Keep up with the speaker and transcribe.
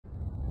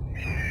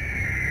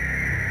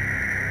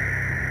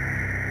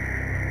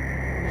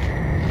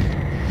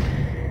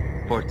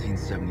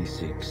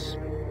1476.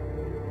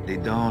 The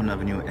dawn of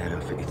a new era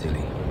for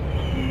Italy.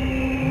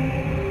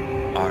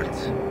 Art,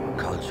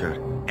 culture,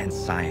 and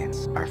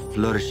science are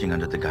flourishing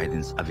under the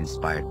guidance of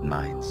inspired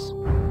minds.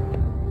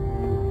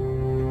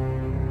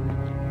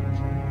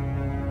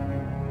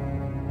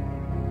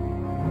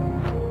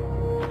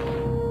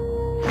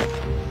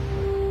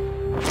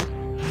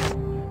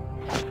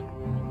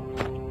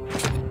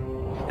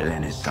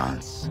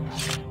 Renaissance.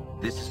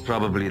 This is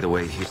probably the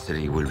way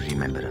history will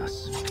remember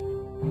us.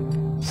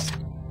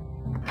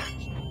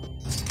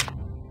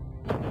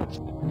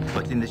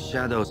 But in the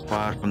shadows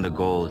far from the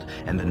gold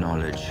and the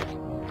knowledge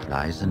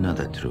lies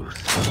another truth.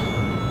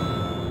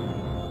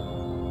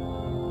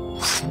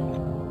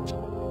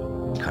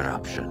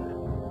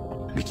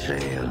 Corruption,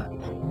 betrayal,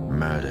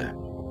 murder,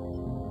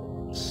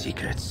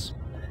 secrets.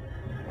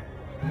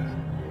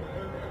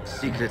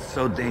 Secrets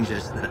so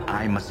dangerous that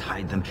I must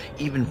hide them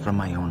even from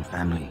my own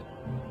family.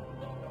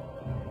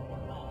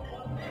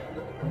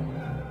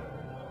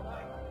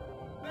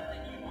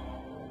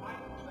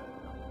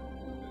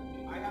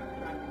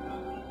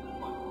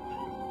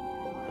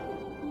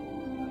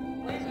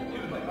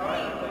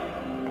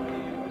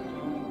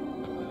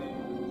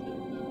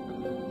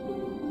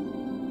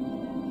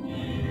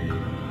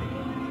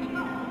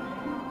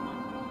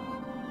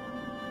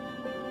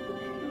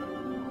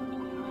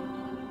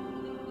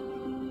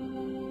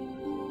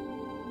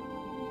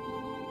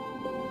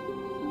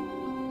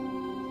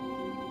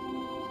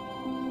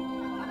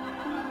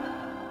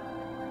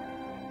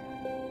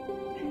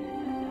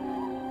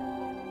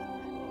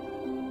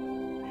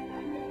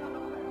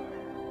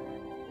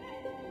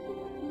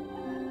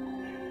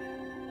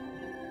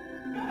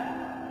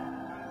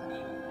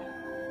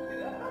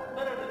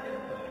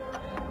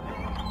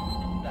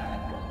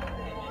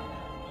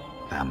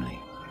 Family,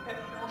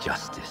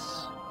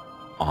 justice,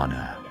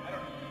 honor.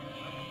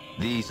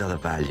 These are the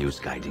values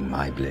guiding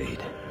my blade.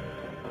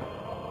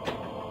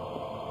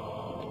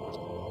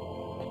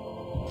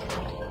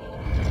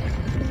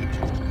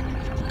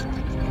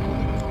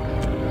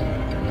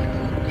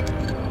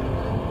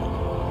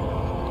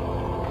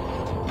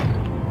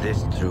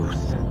 This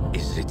truth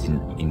is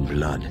written in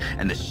blood,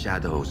 and the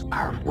shadows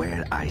are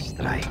where I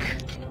strike.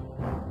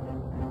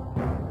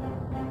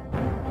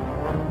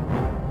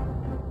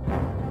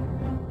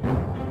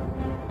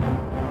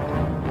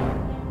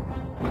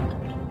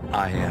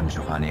 I am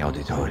Giovanni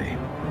Auditore,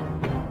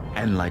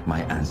 and like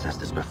my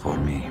ancestors before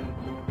me,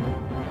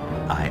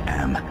 I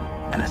am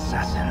an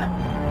assassin.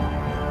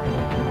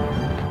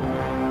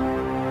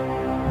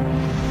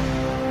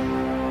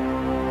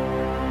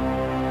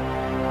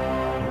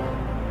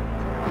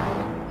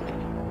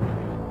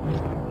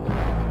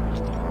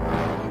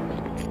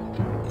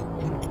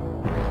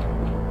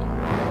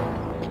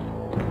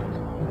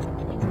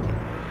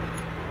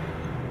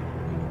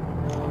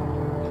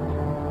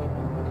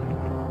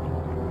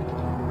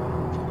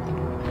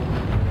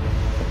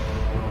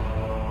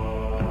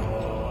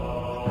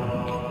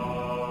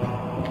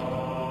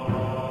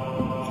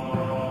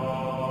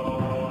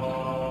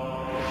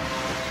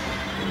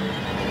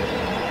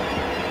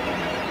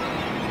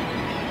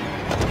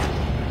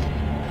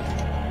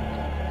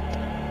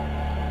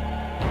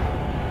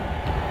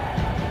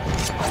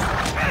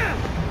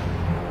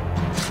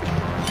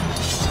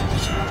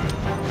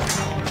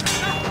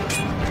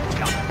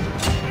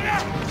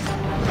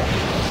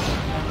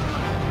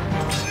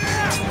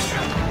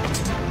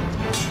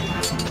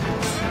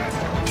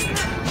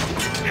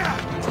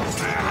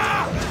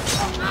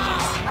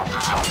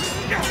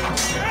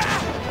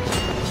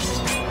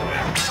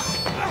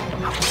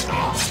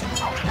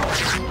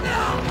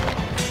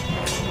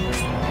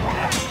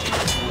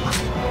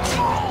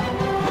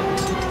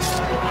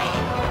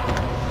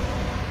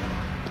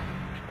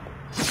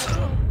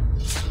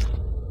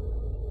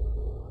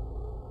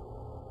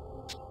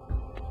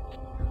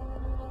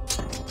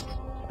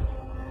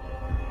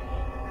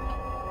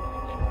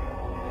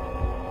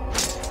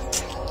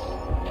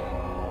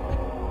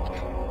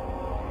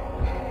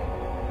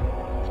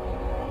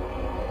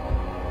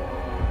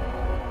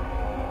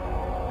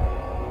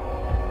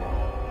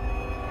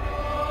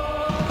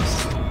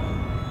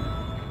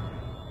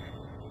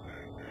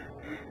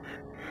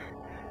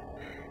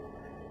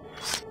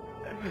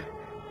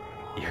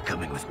 You're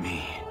coming with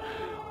me.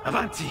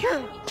 Avanti!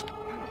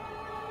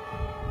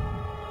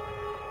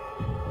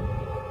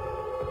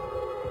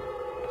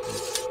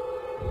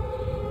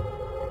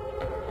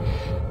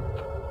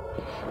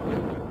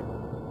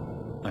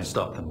 I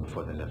stopped them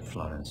before they left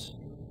Florence.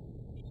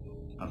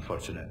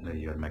 Unfortunately,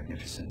 Your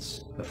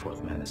Magnificence, the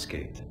fourth man,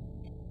 escaped.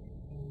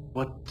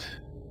 What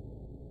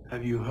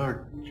have you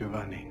heard,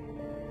 Giovanni?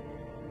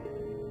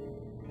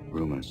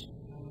 Rumors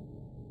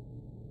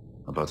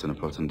about an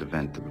important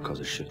event that will cause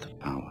a shift of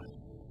power.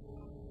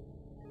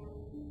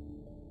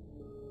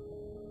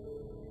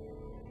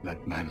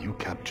 That man you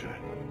captured,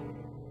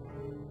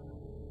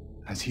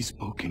 has he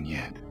spoken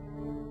yet?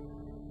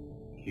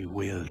 He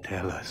will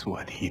tell us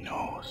what he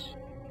knows.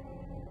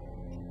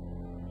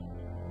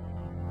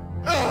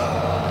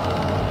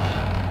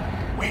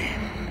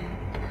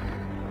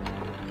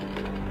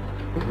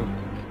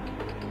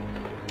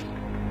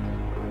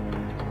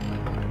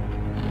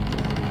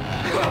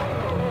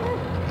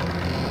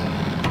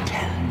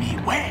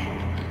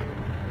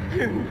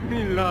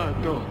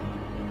 Milano,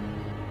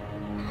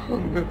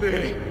 on the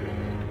day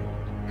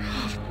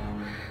of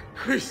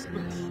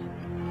Christmas,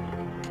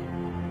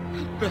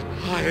 the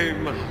High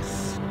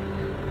Mass,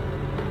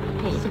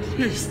 or the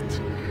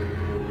feast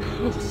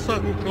of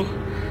Santo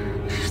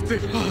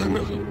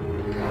Stefano.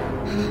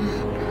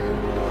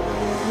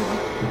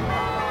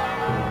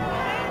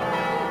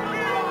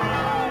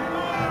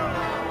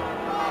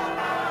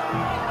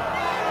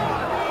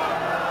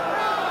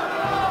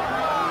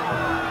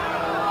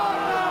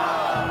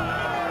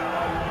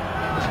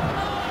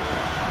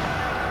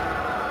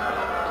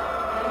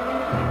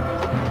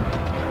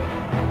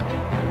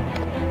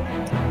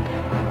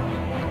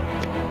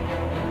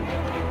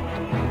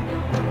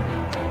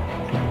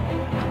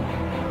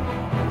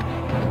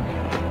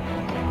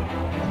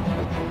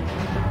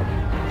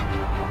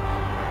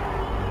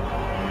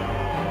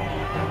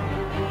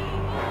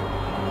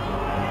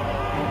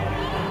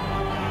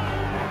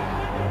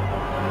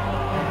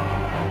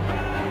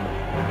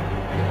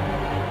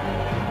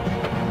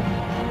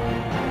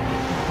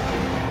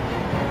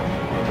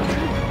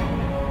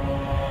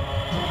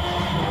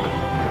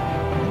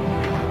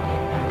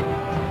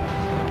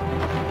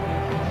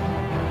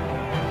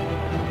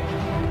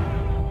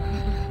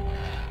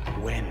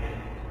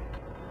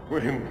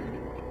 When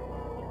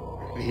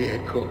the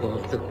echo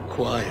of the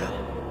choir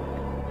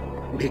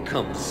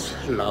becomes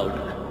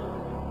louder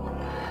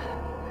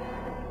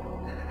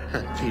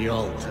at the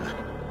altar,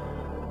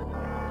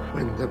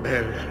 when the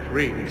bell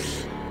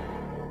rings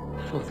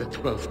for the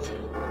 12th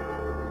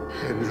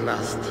and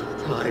last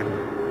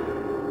time.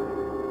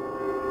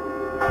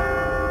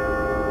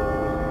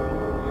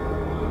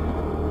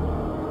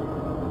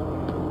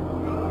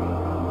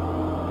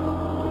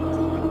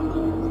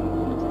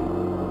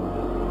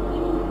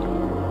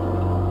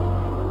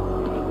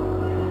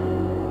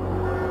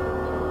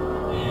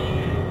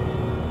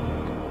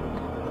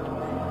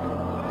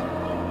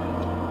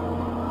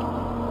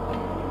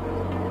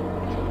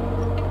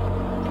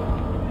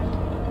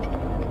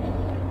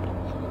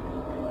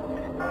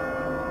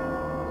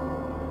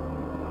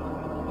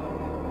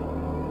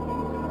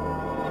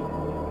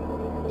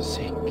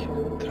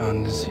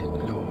 Transit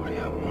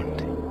gloria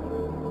mundi.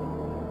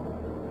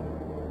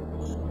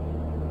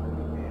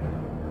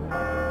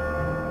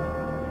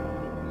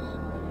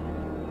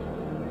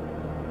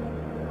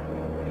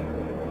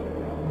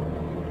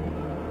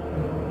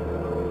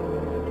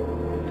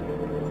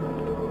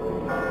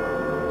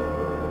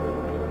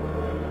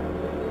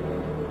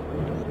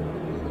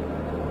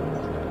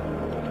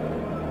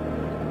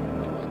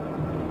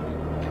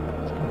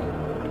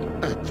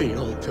 At the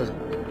altar,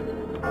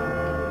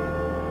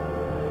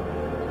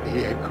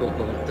 the echo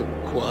of the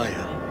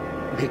choir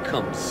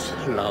becomes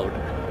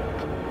louder.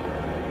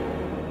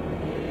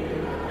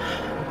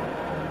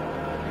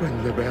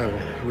 When the bell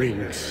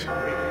rings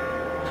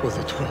for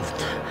the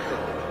 12th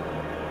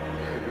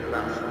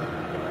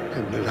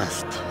and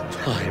last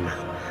time,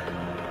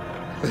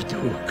 the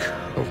Duke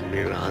of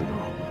Milan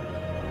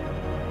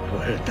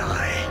will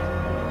die.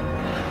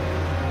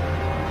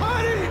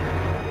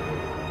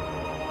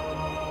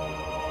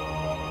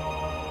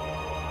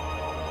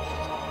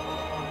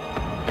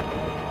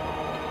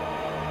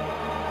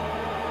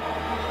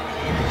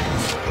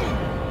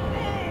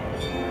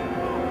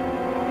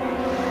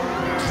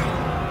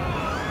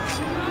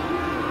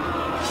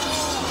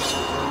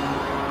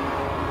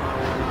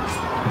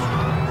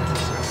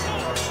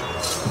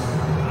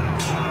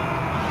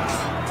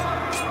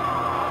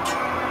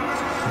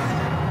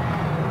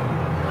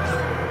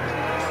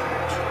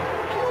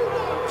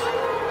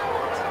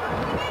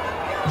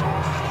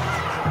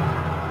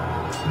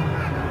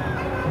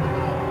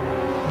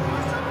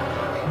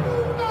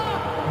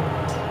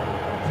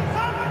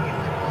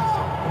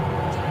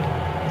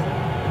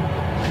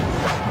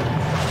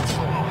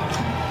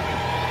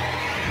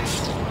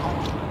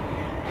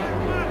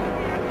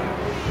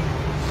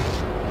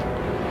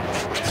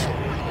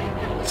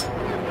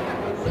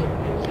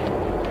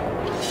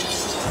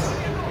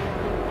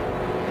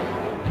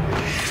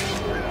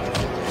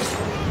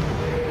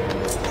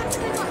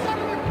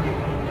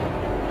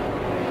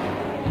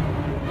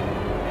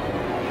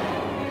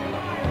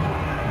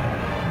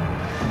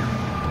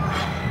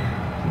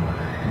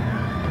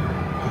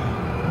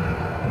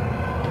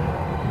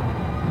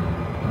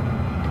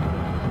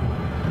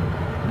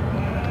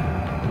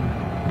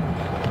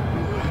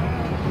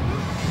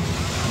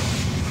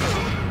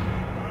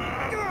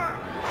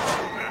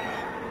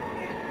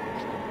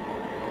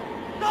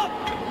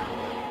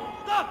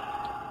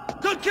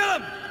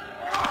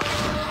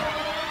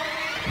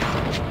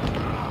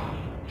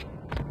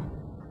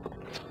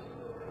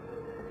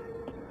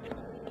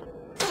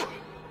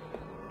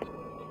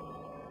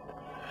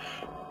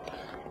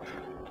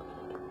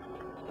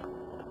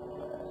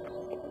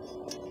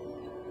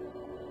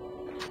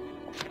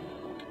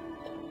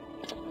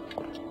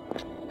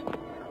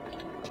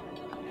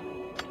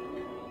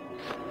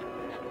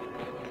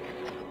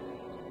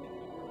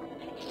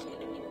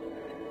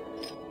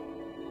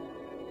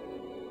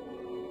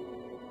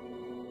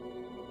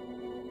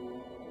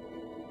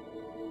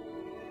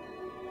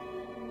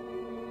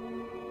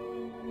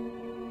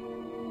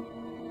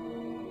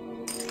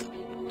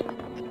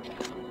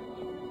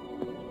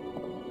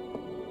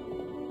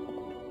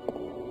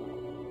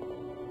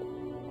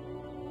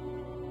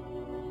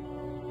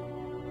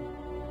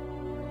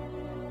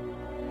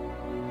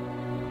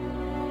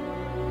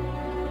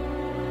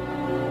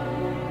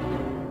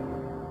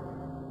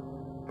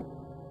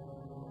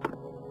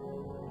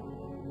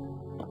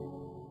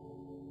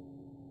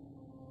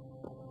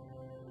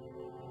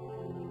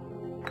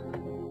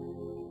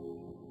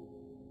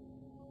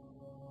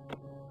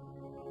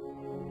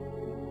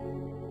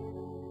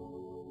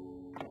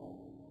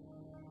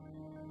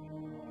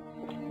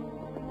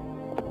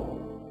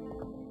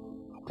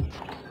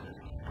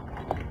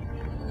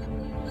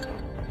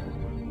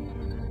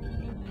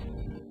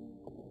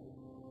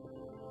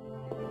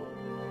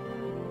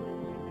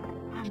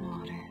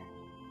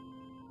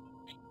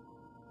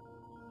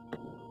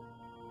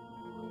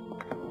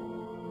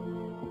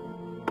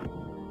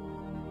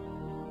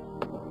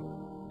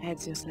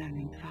 Ezio's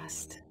learning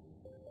fast.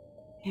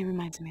 He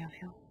reminds me of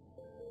you.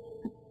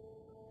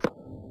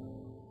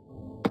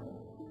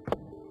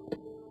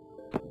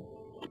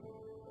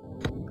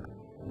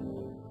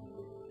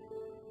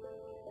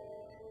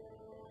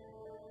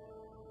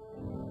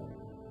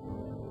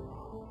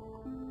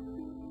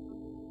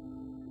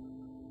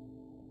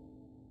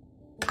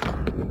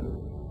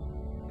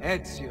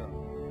 Ezio,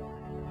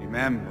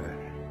 remember,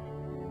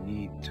 you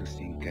need to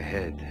think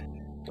ahead.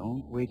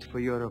 Don't wait for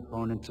your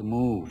opponent to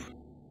move.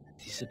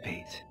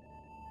 Anticipate.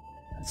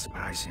 And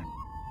surprise him.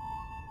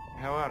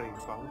 How are you,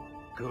 Father?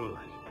 Good.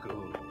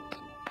 Good.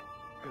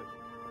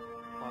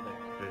 Father,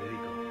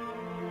 Federico.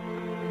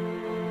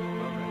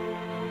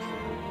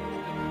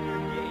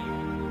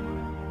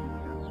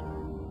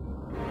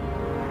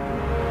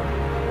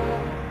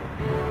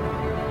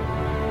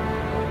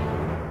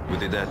 With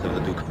the death of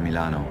the Duke of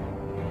Milano,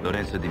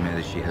 Lorenzo de'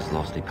 Medici has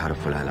lost a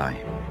powerful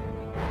ally.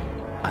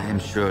 I am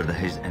sure that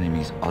his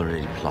enemies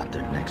already plot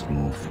their next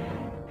move.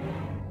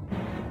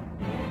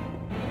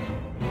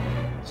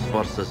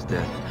 Sforza's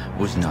death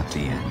was not the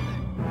end.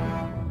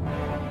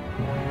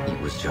 It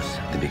was just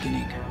the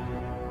beginning.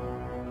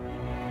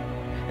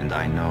 And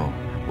I know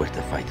where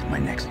to fight my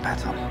next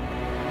battle.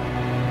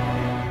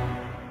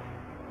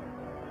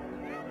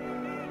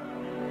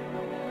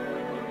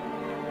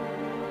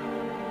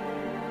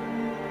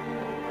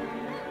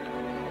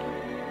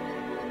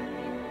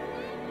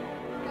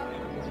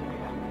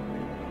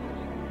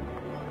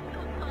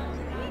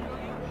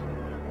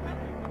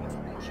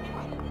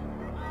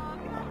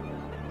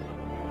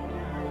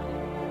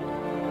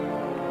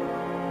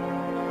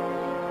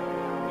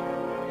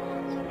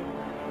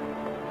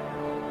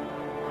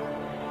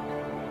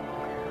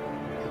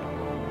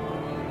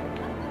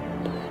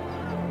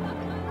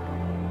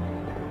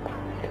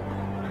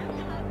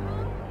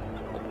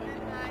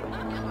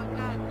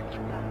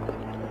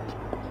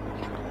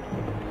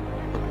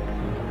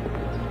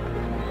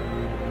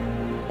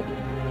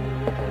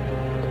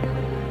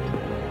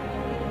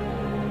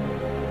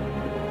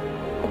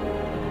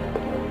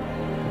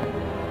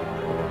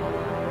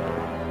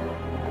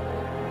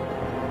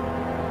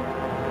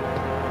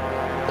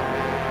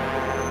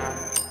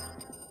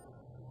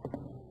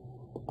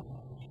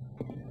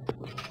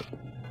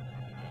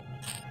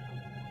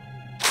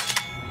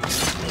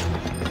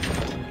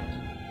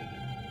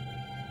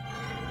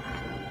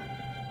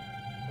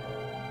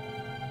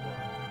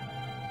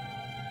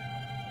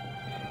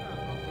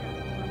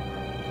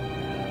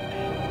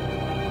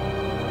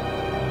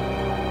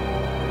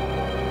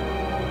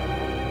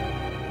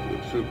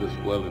 Served us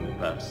well in the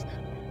past.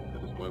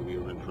 That is why we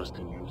are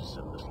entrusting you to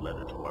send this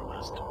letter to our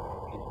master.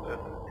 It's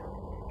perfect.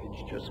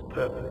 It's just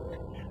perfect.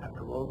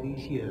 After all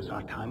these years,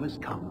 our time has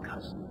come,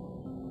 cousin.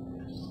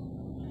 Yes.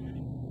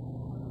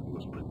 You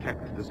must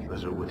protect this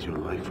letter with your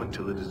life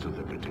until it is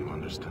delivered. Do you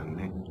understand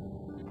me?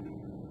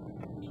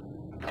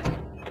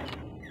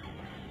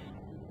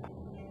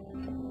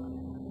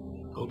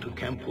 Go to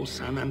Campo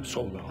San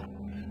Anselmo.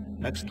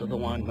 Next to the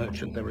wine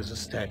merchant, there is a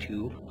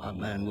statue. Our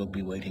man will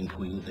be waiting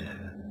for you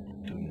there.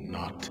 Do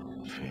not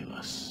fail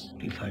us.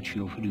 Ti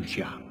faccio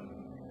fiducia.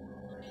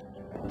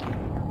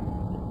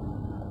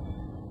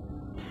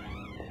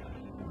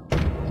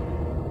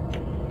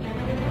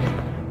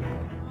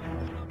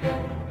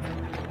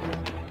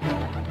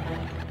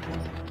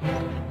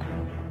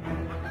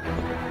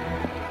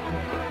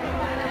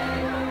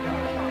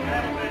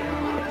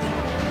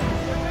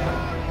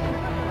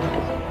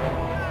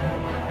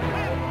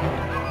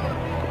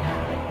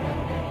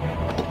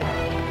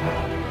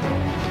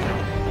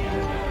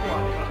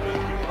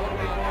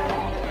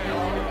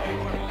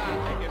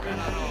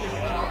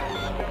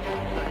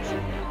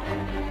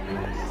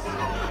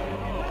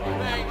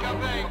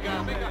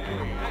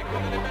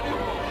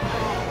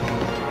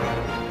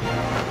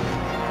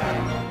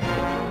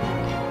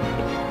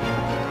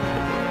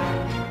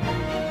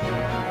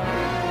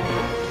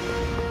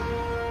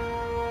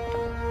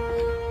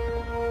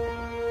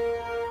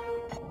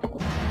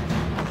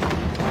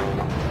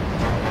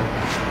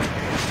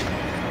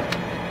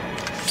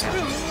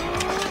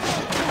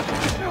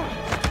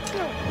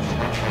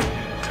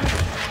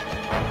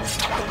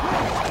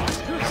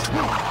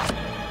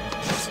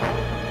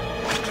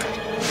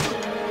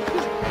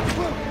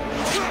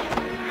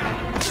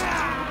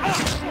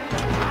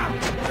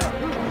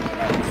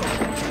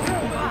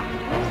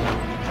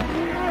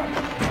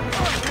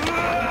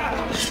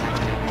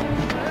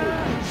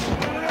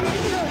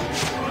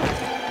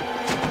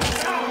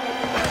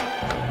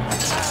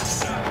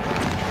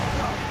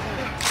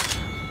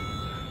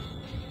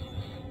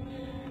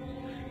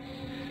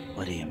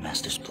 What are your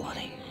masters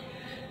plotting?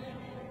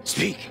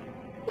 Speak!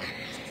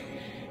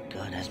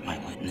 God as my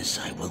witness,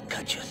 I will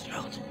cut your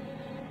throat.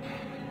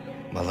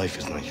 My life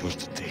is not yours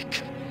to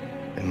take.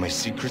 And my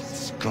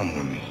secrets come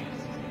with me.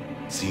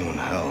 See you in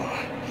hell.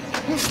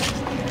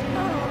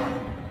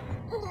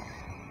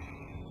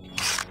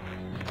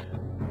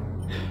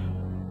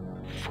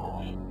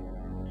 Fool.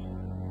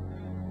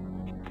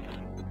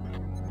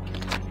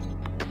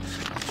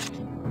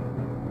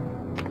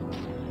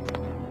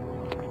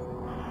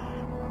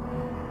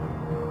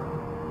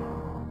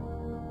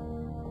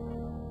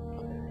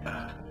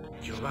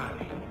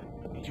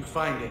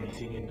 find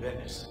anything in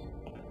Venice.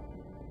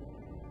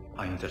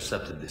 I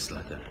intercepted this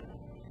letter.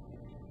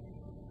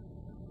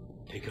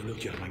 Take a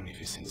look, Your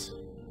Magnificence.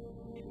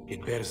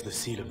 It bears the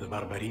seal of the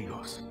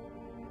Barbarigos.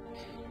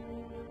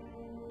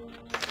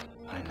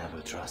 I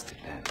never trusted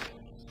them.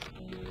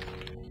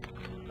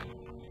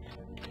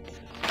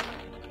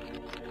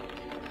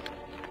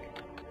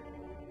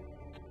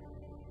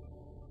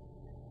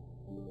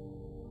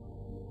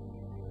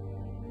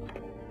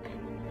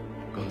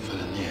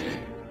 Gonfaloniere.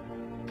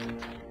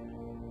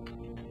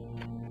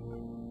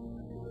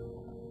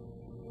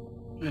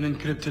 An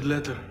encrypted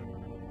letter.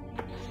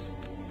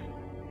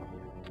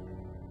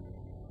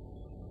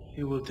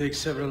 It will take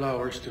several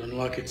hours to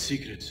unlock its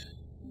secrets.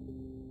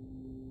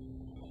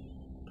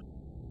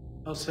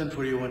 I'll send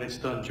for you when it's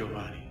done,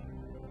 Giovanni.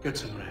 Get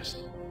some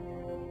rest.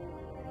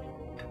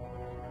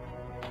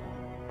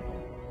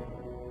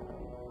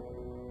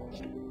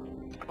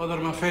 Father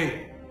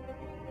Maffei.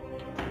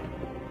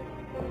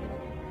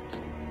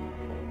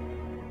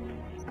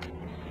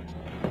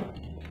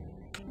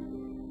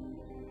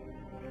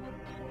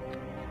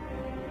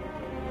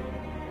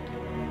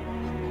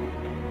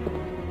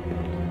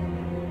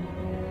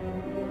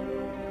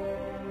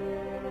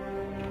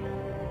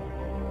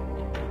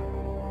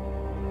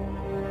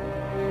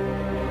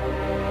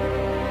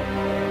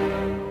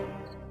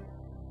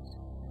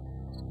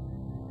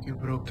 You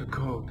broke the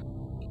code.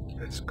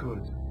 That's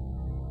good.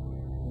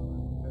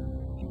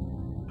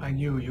 I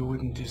knew you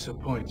wouldn't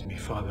disappoint me,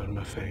 Father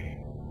Maffei.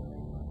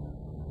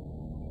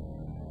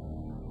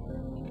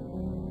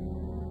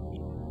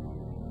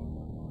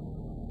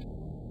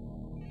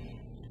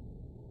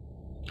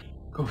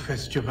 Go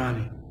fetch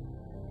Giovanni.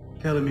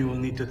 Tell him you will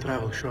need to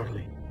travel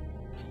shortly.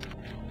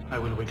 I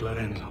will with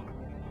Lorenzo.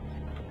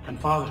 And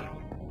Father,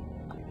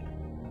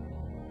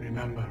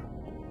 remember,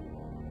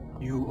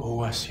 you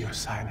owe us your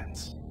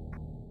silence.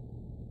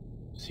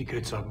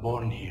 Secrets are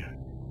born here,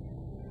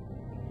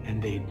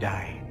 and they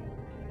die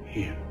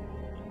here.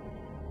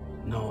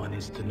 No one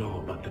is to know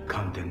about the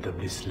content of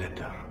this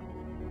letter.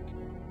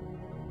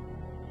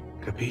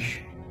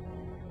 Capiche?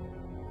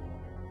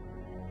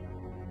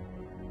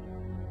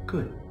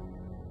 Good.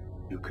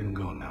 You can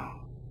go now.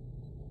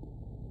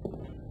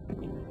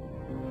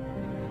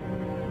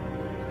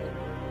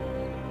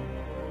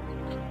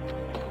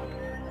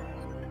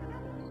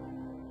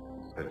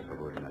 Per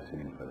favore, un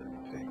attimino, Padre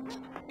Maffei.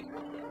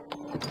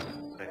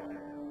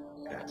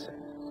 Grazie.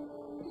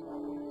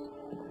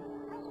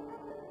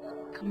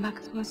 Come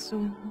back to us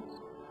soon.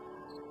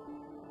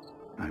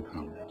 I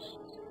promise.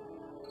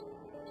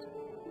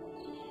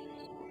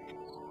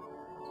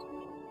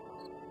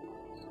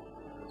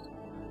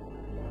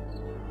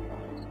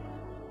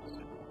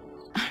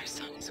 Our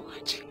son is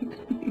watching.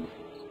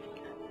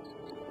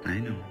 I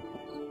know.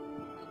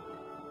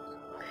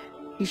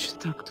 You should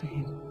talk to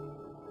him.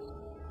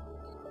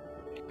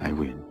 I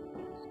will.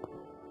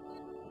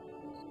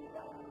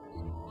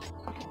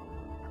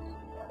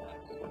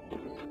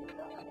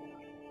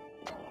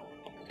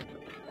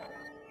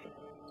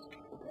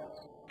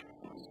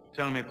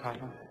 Tell me,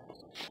 Papa,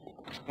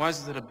 why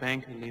is it that a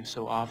banker leaves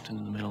so often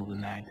in the middle of the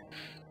night?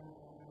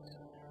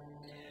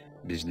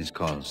 Business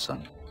calls,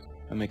 son.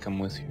 I may come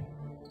with you.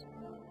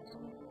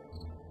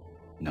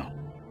 No.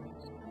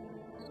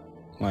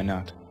 Why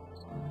not?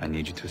 I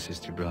need you to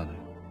assist your brother.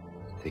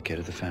 Take care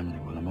of the family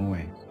while I'm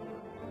away.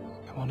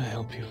 I want to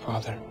help you,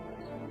 Father.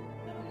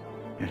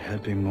 You're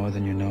helping more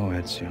than you know,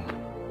 Ezio.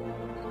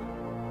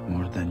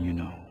 More than you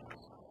know.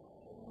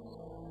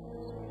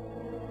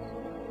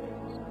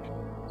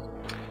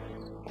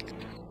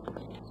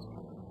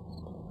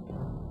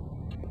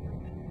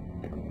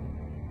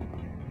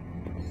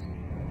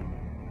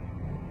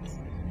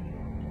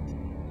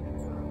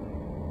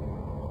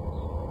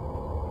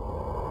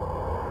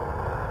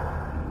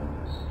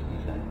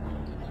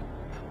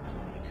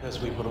 Because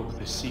we broke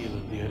the seal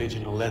of the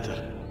original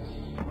letter,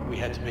 we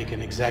had to make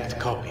an exact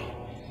copy.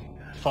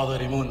 Father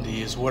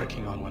Raimundi is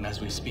working on one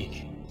as we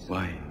speak.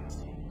 Why?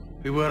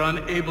 We were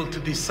unable to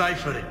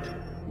decipher it.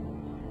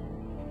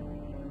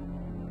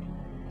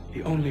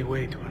 The only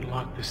way to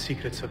unlock the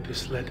secrets of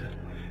this letter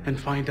and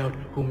find out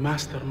who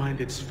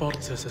masterminded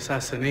Sforza's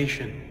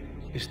assassination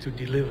is to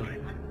deliver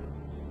it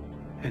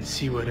and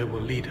see where it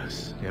will lead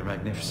us. Your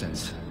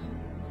Magnificence,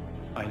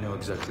 I know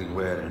exactly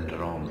where in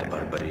Rome the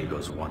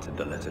Barbarigos wanted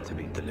the letter to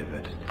be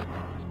delivered.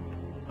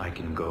 I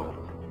can go.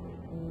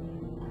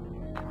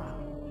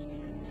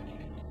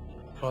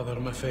 Father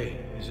Maffei,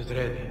 is it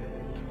ready?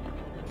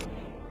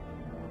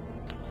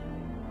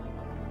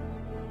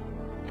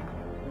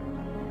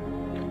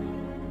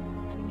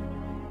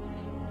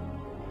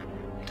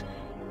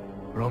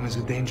 Rome is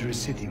a dangerous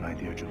city, my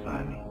dear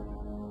Giovanni.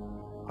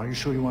 Are you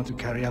sure you want to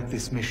carry out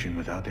this mission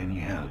without any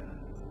help?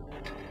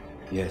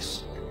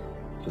 Yes.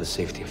 For the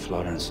safety of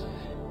Florence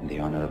and the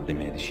honor of the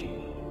Medici.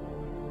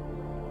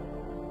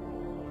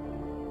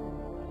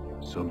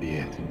 So be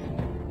it.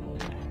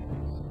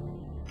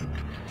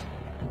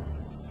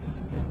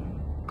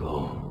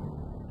 Go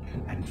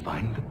and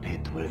find the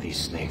pit where these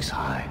snakes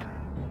hide.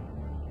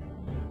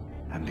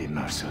 And be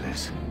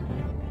merciless.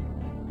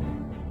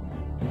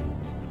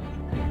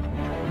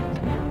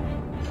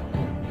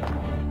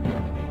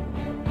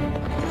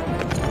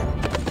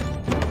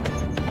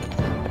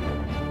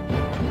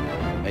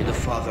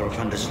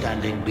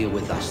 understanding be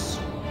with us.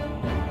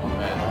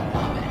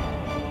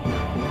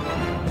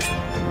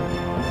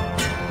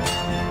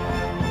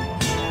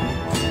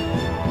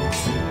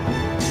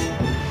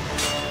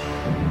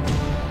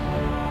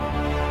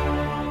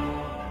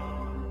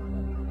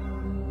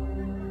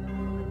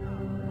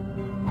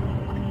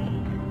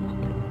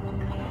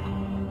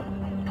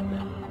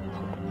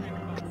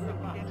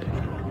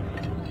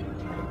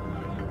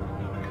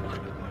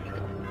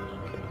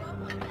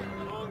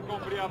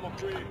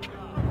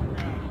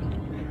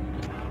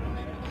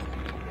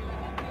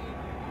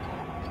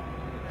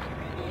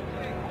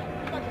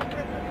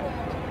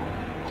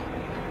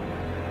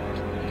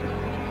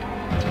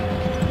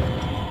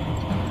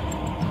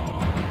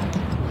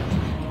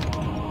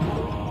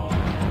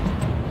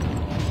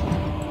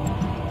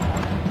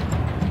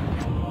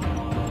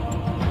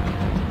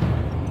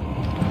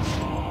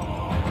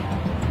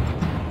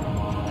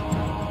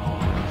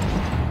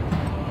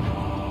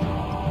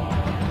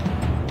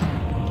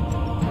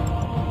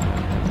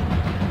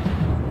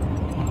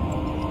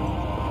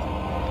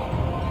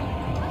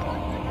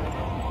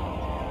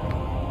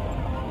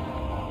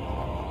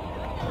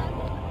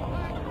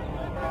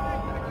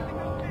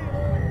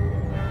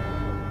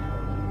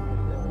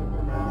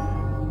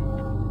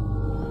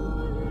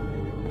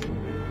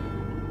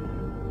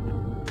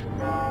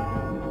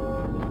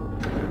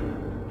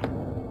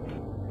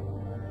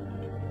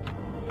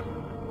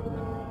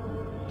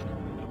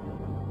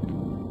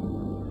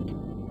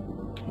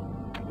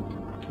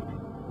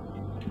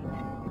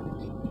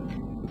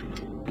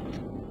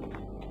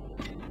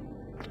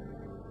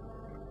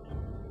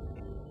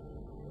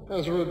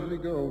 Has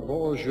Rodrigo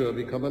Borgia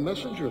become a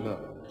messenger now?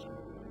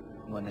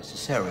 More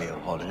necessary, Your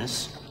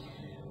Holiness.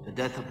 The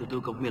death of the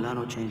Duke of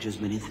Milan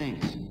changes many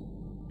things.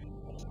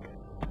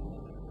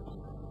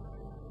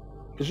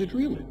 Is it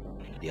really?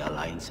 The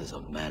alliances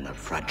of men are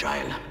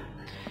fragile.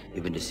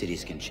 Even the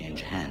cities can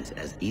change hands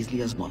as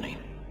easily as money.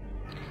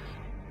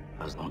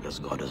 As long as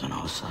God is on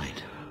our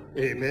side.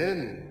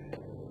 Amen.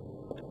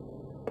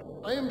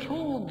 I am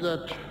told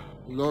that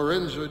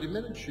Lorenzo de'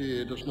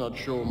 Medici does not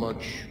show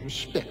much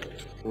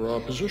respect for our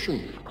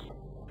position.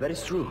 That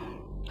is true.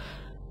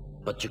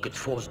 But you could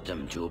force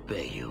them to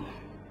obey you.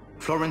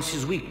 Florence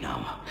is weak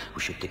now.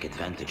 We should take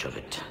advantage of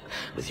it.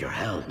 With your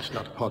help. It's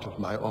not part of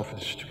my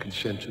office to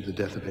consent to the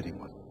death of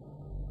anyone.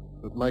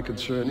 But my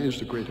concern is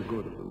the greater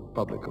good of the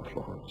Republic of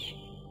Florence.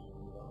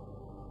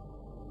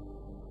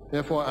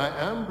 Therefore, I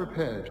am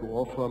prepared to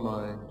offer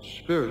my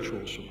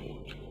spiritual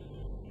support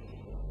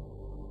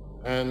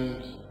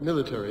and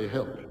military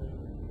help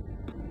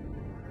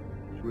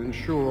to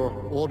ensure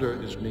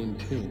order is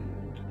maintained.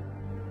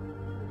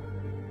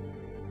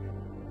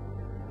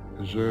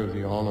 Preserve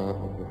the honor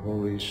of the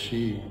Holy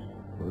See,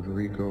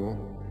 Rodrigo.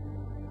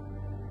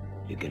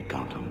 You can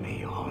count on me,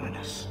 Your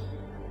Holiness.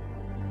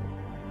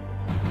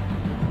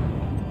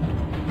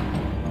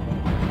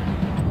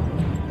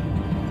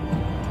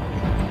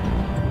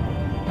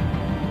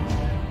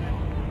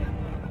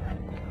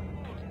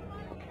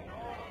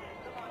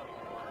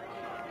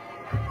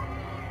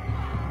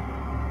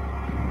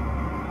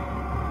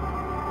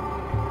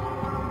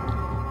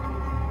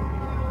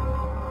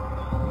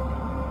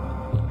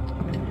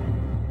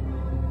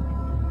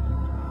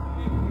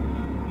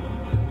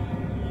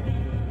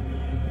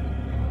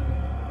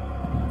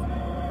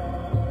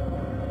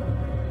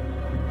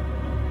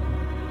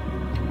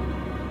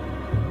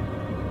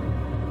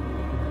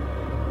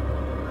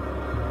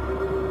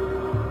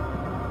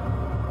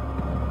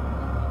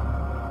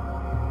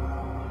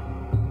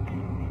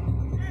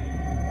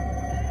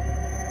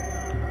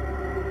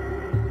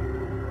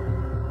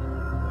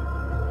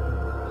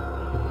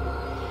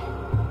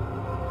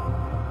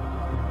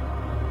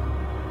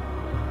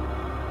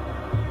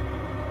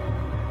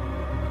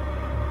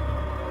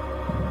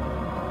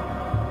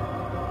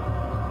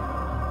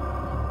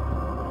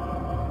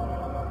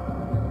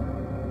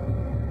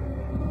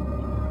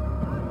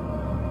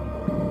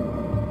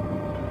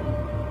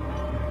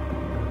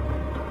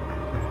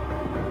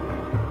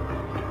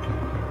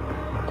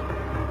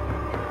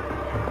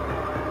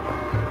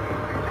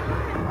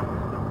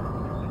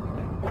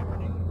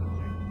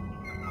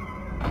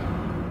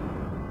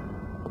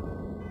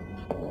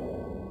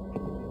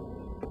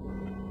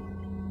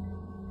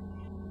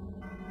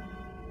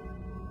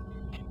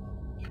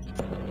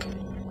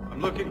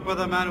 Looking for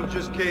the man who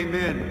just came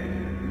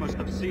in. You must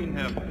have seen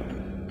him.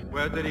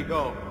 Where did he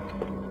go?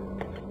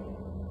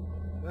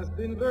 It has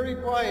been very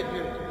quiet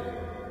here today.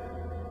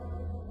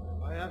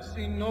 I have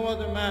seen no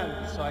other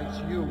man besides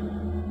you.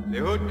 The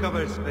hood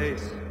covers his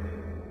face.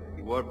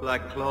 He wore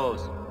black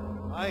clothes.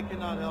 I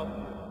cannot help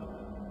you.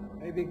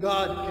 Maybe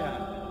God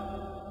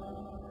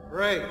can.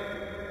 Pray.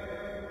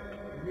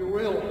 You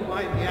will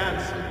find the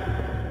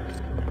answer.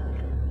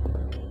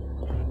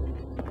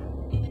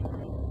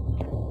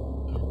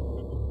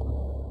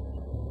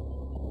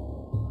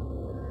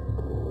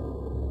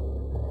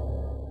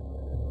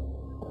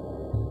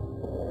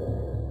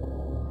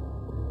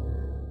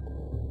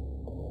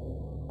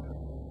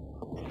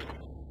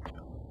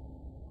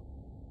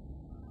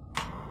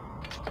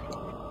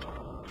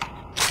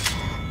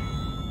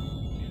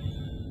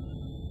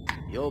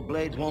 Your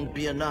blade won't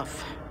be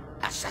enough,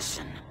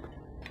 assassin.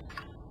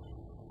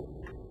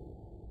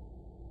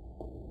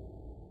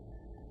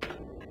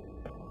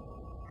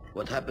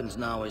 What happens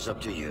now is up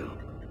to you.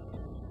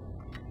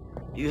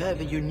 You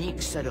have a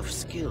unique set of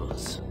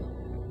skills,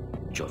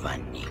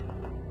 Giovanni.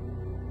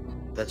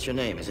 That's your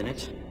name, isn't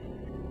it?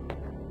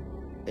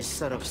 A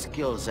set of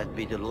skills I'd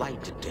be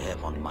delighted to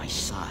have on my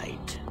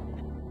side.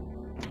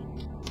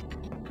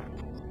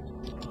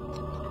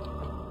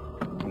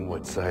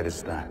 What side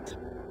is that?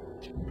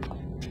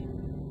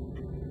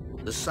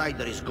 The side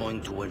that is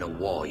going to win a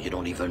war you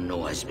don't even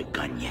know has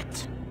begun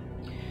yet.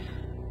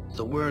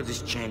 The world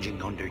is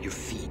changing under your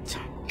feet,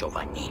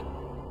 Giovanni.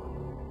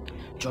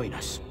 Join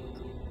us,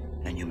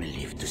 and you may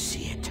live to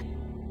see it.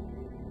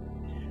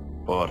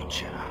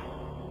 Borgia.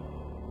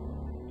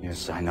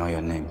 Yes, I know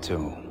your name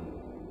too.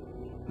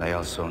 I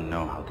also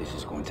know how this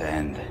is going to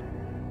end.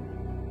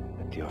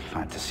 With your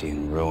fantasy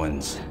in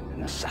ruins,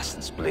 an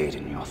assassin's blade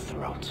in your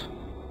throat.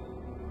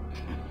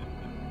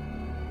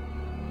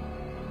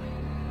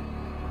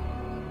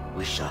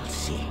 We shall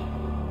see.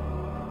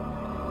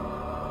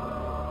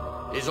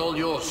 He's all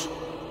yours.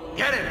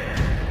 Get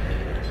him!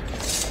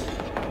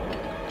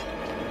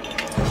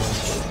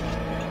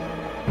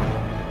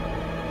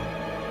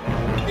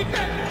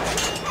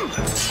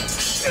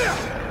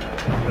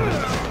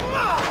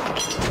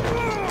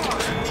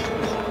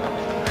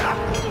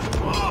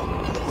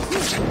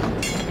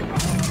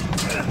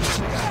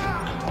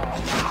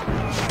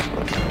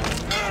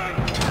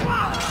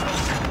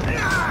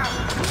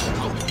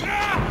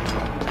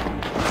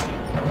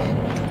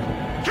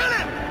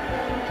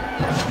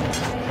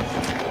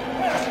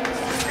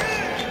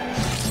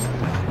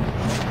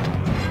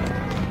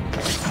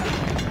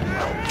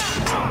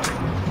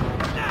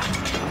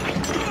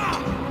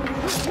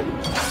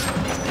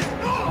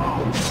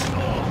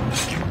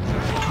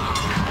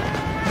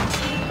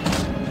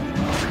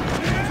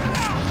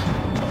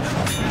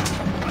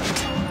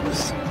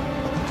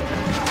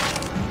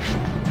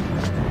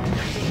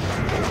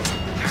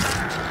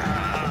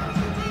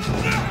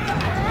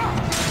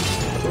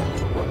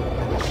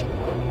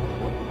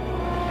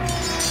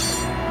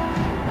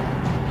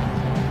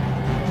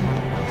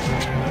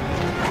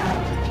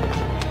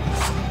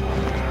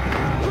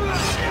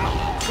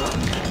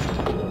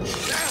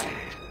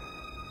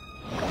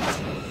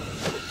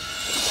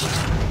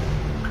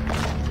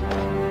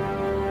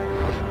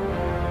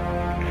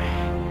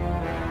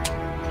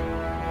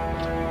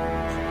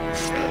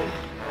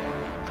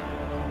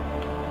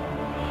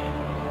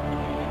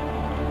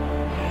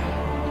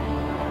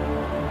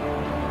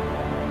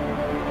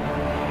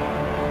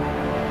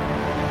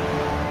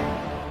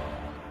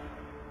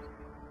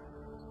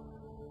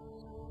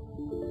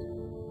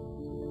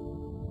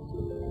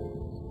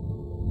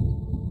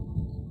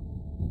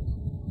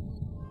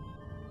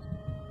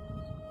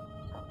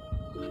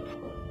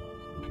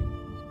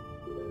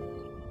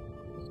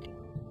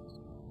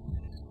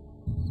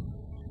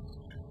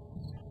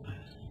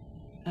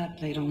 That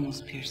blade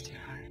almost pierced your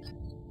heart.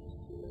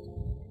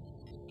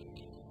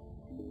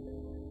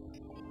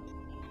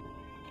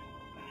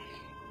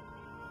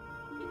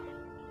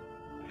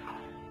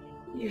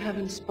 You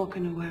haven't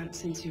spoken a word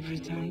since you've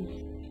returned.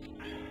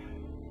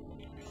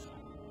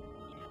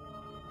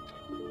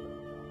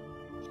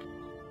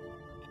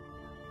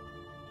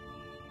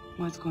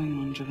 What's going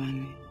on,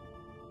 Giovanni?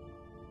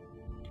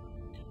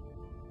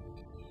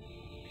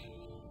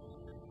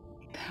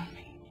 Tell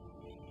me.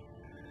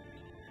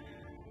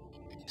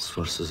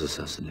 Sforza's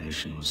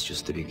assassination was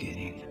just the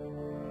beginning.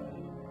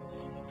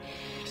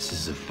 This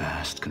is a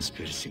vast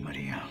conspiracy,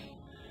 Maria.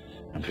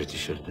 I'm pretty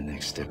sure the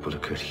next step will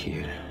occur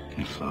here,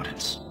 in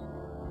Florence.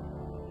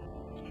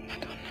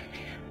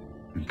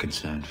 I'm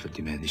concerned for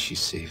the Medici's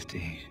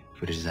safety,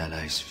 for his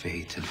allies'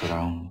 fate, and for our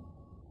own.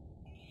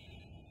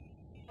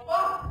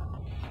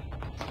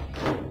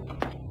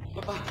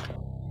 Papa!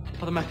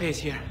 Father Maffei is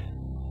here.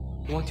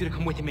 I want you to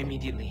come with him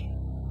immediately.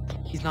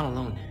 He's not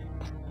alone.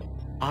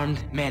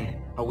 Armed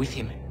men are with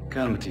him.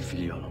 Calmati,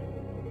 figliolo.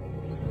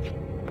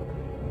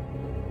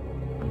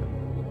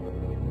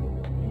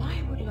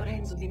 Why would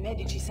Lorenzo de'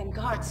 Medici send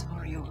guards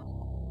for you?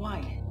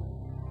 Why?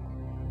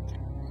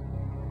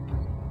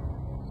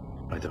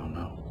 I don't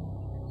know.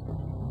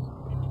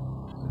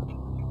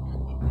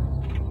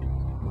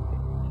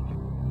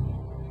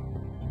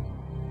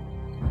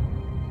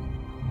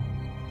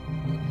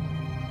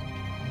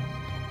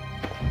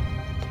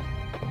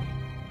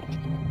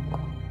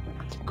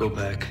 Go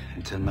back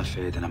and tell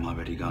Maffei that I'm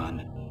already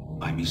gone.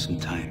 Buy me some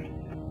time.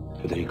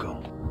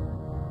 Federico,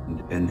 I'm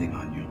depending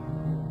on you.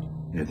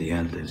 You're the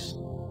eldest.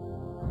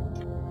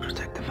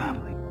 Protect the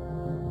family.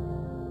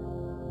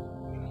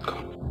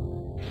 Go.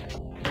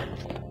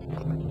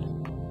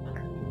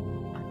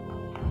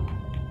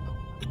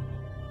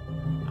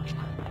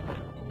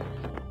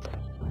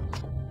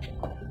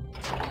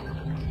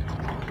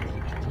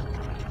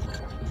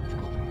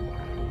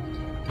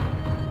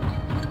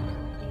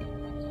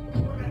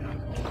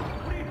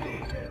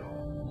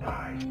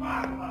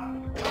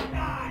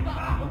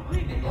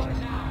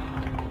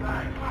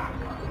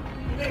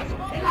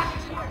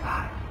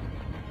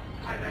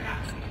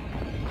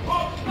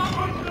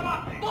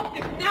 Stop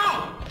this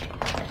now!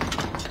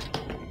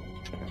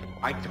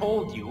 I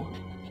told you,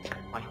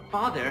 my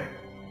father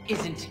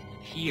isn't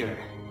here.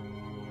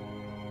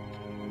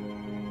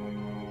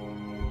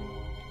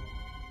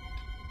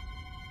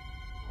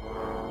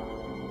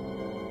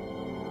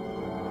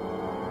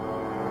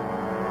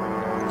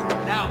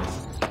 Now!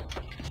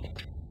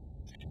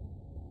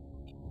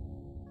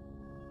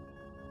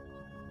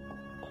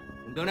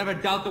 And don't ever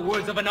doubt the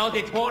words of an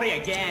Auditore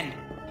again!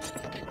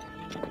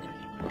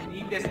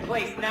 Leave this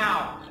place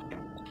now!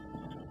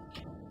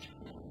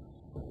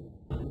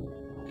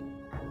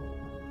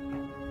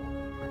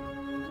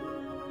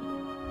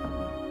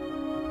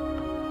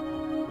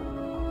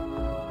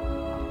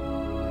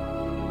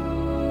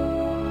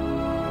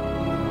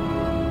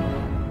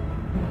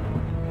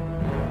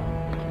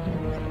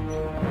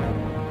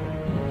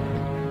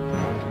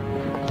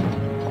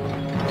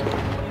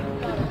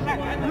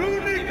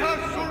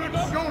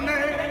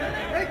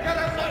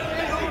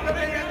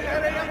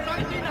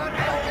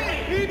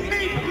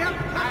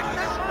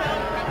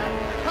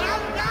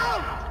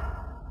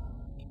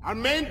 Our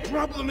main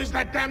problem is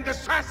that damned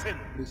assassin!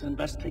 His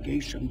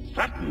investigation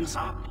threatens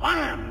our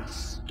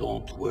plans!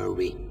 Don't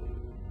worry.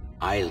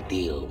 I'll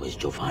deal with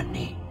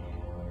Giovanni.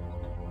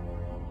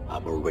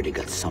 I've already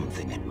got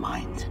something in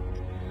mind.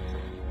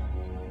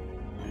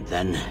 And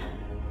then,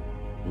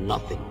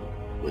 nothing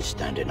will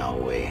stand in our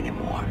way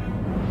anymore.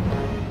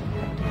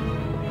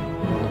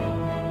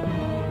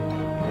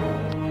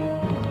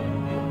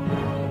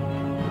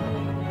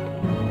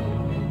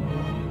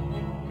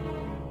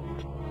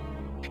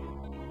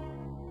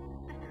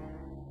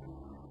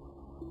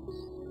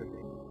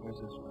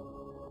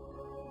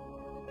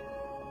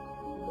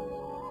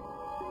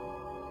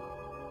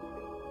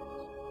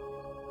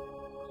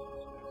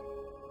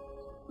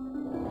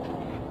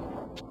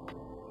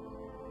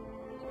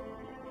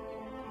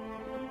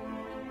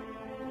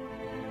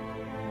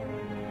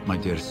 My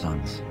dear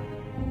sons,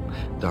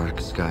 dark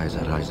skies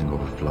are rising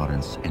over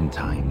Florence and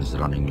time is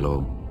running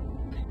low.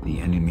 The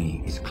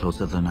enemy is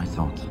closer than I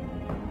thought.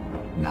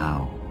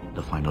 Now,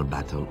 the final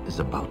battle is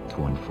about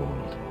to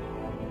unfold.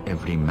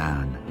 Every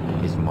man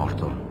is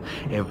mortal.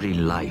 Every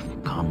life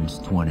comes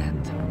to an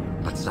end.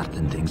 But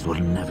certain things will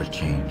never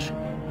change.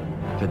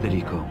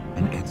 Federico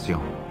and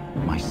Ezio,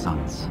 my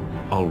sons,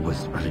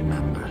 always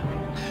remember.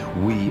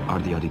 We are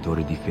the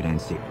Auditore di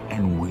Firenze,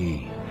 and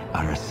we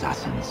are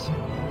assassins.